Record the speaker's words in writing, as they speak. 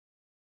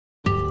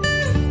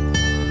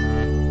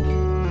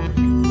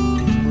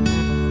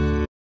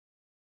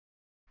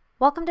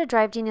Welcome to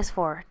DriveGenius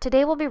 4.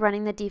 Today we'll be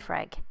running the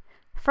defrag.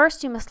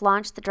 First, you must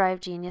launch the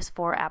DriveGenius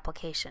 4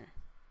 application.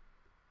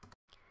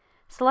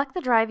 Select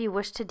the drive you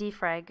wish to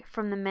defrag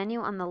from the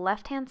menu on the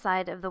left-hand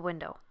side of the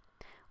window.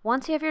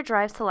 Once you have your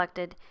drive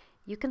selected,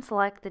 you can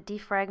select the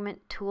defragment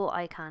tool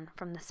icon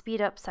from the Speed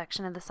Up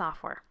section of the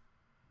software.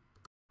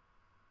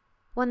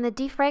 When the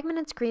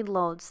defragmented screen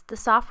loads, the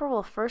software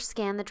will first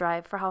scan the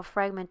drive for how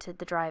fragmented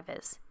the drive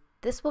is.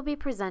 This will be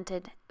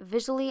presented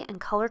visually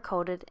and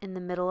color-coded in the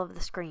middle of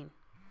the screen.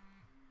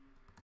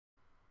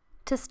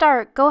 To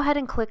start, go ahead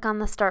and click on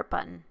the Start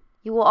button.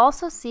 You will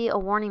also see a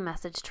warning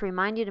message to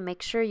remind you to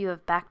make sure you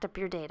have backed up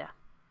your data.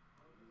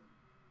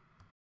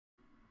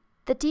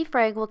 The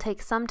defrag will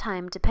take some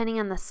time depending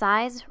on the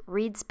size,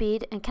 read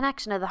speed, and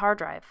connection of the hard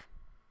drive.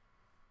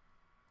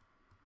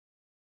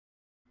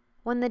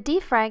 When the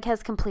defrag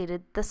has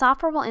completed, the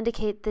software will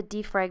indicate the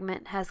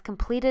defragment has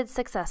completed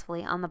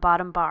successfully on the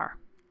bottom bar,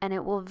 and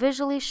it will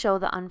visually show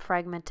the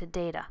unfragmented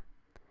data.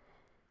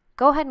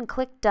 Go ahead and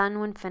click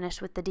Done when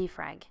finished with the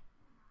defrag.